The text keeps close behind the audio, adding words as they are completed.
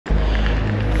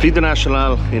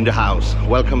International in the house.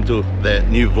 Welcome to the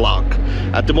new vlog.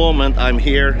 At the moment I'm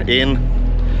here in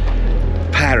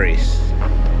Paris,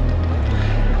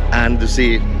 and to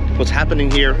see what's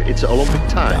happening here, it's Olympic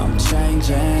time.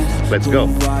 Let's go.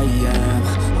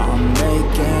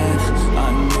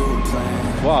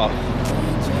 Wow,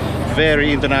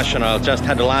 very international. Just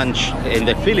had a lunch in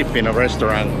the Filipino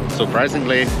restaurant.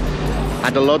 Surprisingly,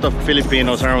 had a lot of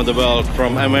Filipinos around the world,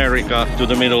 from America to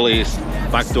the Middle East,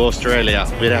 back to Australia.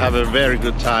 We have a very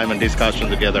good time and discussion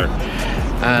together.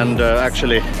 And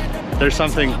actually, there's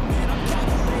something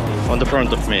on the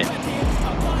front of me.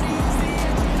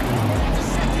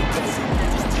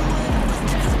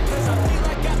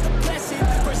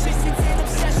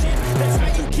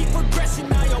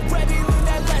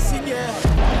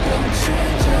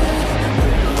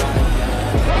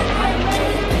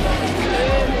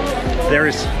 There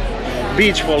is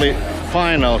beach volley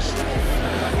finals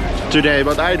today,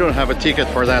 but I don't have a ticket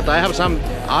for that. I have some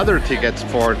other tickets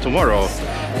for tomorrow.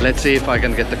 Let's see if I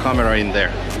can get the camera in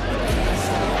there.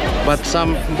 But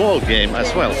some ball game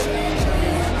as well.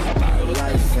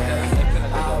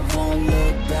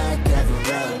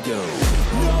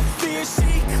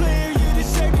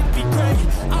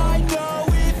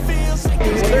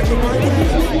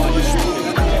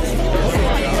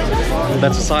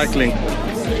 That's a cycling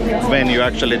venue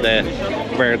actually there,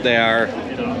 where they are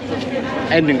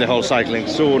ending the whole cycling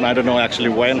soon. I don't know actually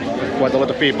when. Quite a lot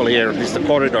of people here. This is the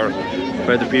corridor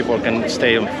where the people can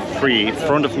stay free. In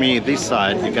front of me, this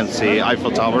side, you can see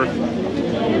Eiffel Tower.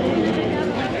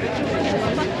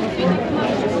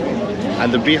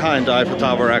 And then behind the Eiffel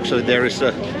Tower, actually, there is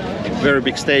a very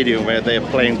big stadium where they are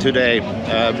playing today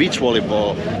beach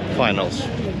volleyball finals.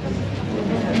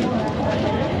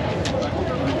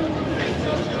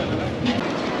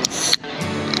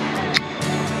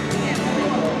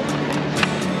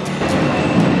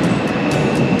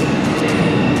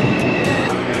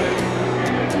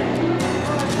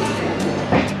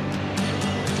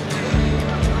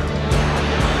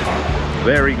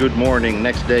 Very good morning,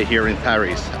 next day here in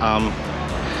Paris.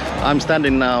 I'm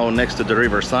standing now next to the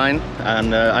river sign,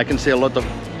 and I can see a lot of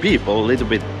people, a little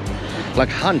bit like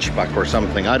hunchback or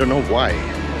something. I don't know why.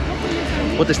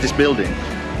 What is this building?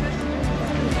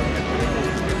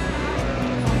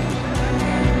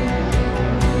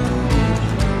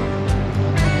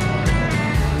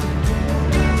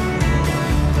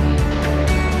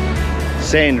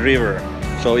 Seine River.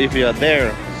 So if you are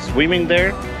there, swimming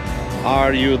there,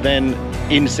 are you then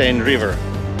in Seine River?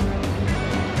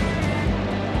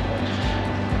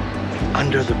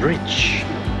 Under the bridge,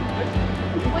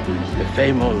 the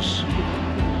famous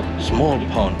small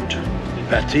pond,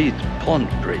 Petit Pond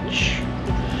Bridge,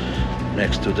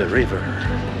 next to the river.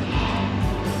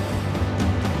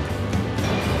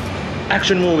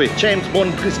 Action movie, James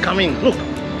Bond is coming, look!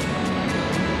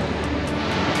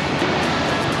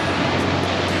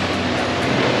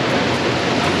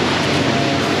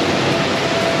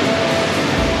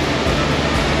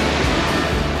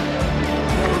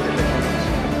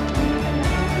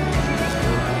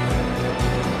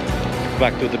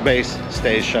 Back to the base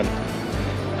station,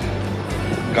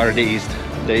 Gare East,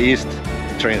 the east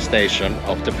train station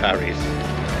of the Paris.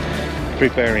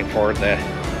 Preparing for the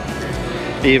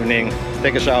evening,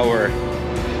 take a shower,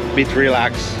 bit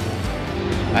relax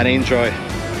and enjoy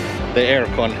the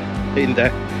aircon in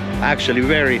the actually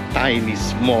very tiny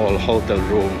small hotel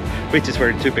room, which is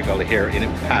very typical here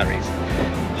in Paris.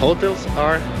 Hotels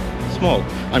are small,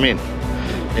 I mean,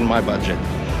 in my budget.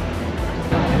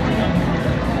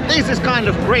 This is kind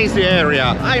of crazy area.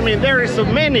 I mean, there is so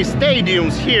many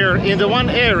stadiums here in the one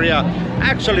area.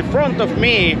 Actually, front of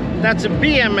me, that's a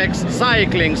BMX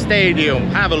cycling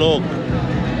stadium. Have a look.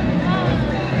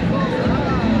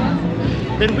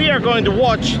 Then we are going to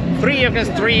watch 3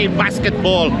 against 3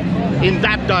 basketball in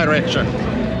that direction.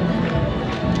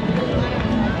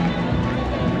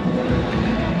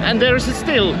 And there is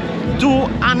still 2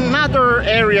 other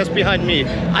areas behind me.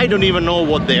 I don't even know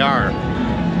what they are.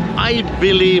 I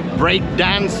believe break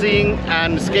dancing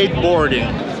and skateboarding.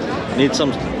 Need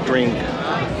some drink,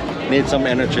 need some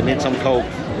energy, need some coke.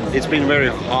 It's been very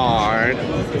hard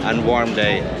and warm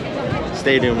day.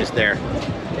 Stadium is there.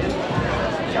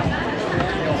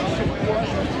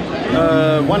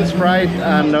 1 Sprite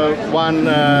and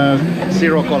 1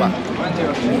 Zero Cola.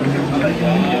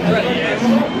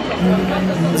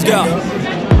 Let's go.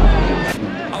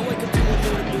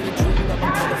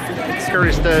 Here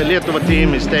is the Lietuva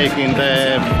team is taking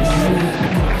the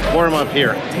warm-up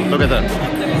here. Look at that.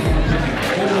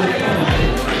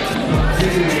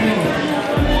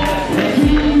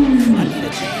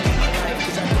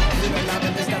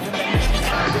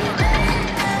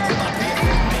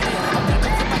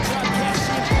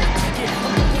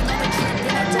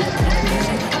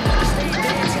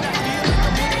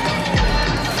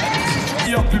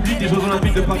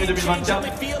 2024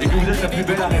 et que vous êtes la plus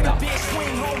belle arena.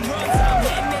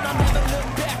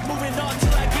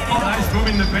 Nice move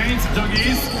in the paint,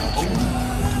 doggies.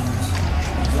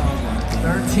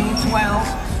 13-12.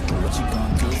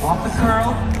 Off the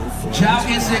curl. Chow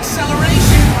gets the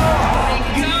acceleration. There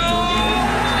you go.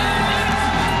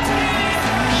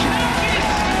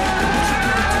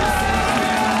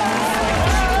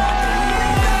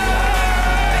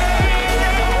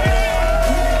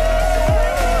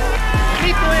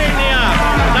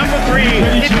 Number 3,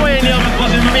 Lithuania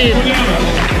beat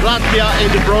Latvia in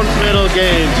the bronze medal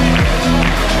game.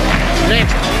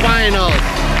 Next final.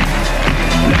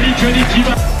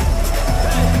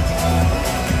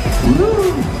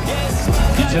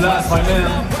 Nicolas, my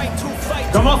man.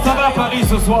 Comment ça va Paris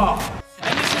ce soir?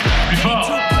 Plus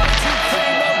fort.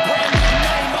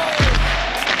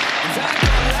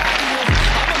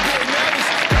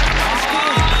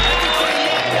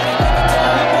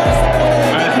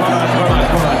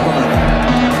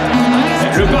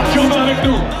 Le parti en main avec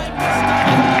nous.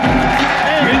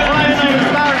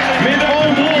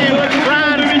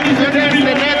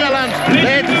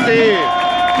 Let's see.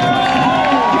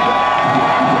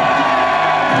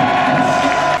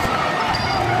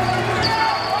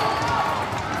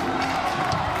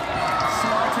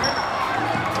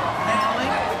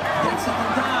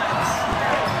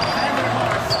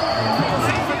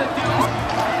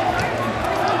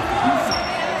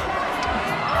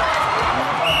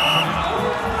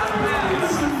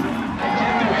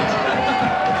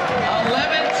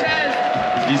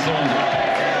 Ils sont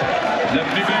la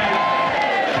plus belle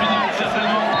finale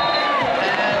certainement.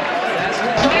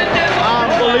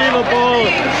 Unbelievable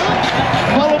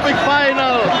Olympic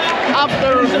final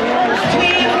after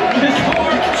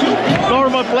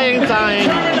normal playing time.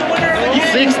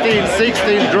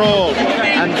 16-16 draw,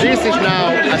 and this is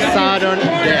now a sudden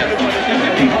death.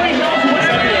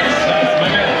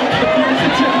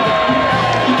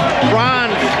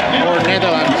 France or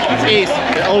Netherlands is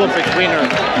the Olympic winner.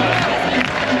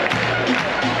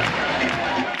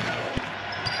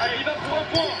 Allez, il va pour un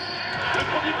point. Le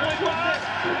premier point est parfait.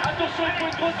 Attention, il faut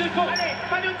une grosse défense. Allez,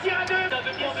 pas de tir à deux.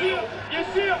 Bien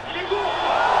sûr, il est court.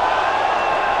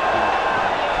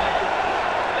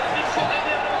 La sélection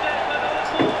néerlandaise,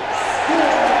 malheureusement.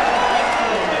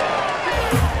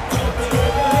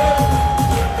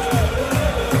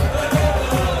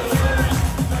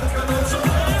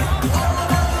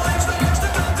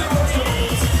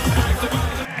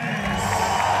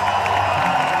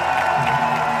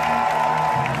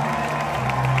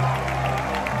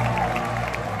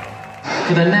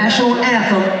 To the national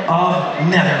anthem of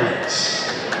Netherlands.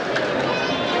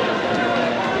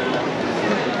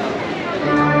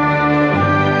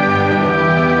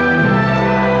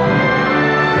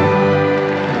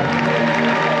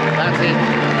 That's it.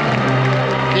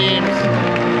 Teams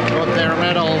got their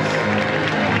medals,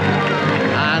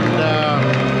 and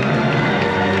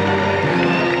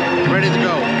ready to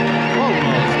go.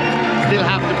 Almost. Still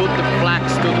have to put the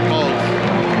flags to the poles.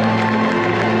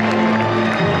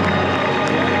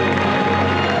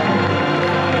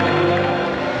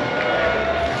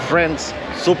 French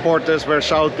supporters were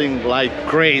shouting like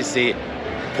crazy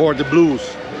for the Blues,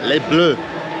 Les Bleus,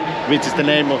 which is the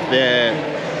name of the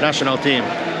national team.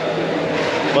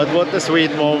 But what a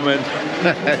sweet moment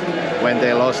when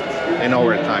they lost in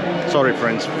overtime. Sorry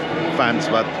French fans,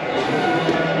 but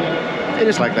it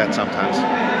is like that sometimes.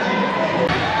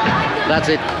 That's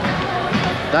it.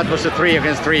 That was the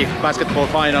 3-against-3 basketball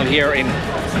final here in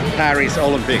Paris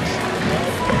Olympics.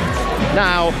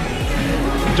 Now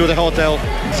to the hotel,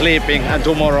 sleeping, and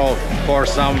tomorrow for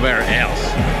somewhere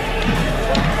else.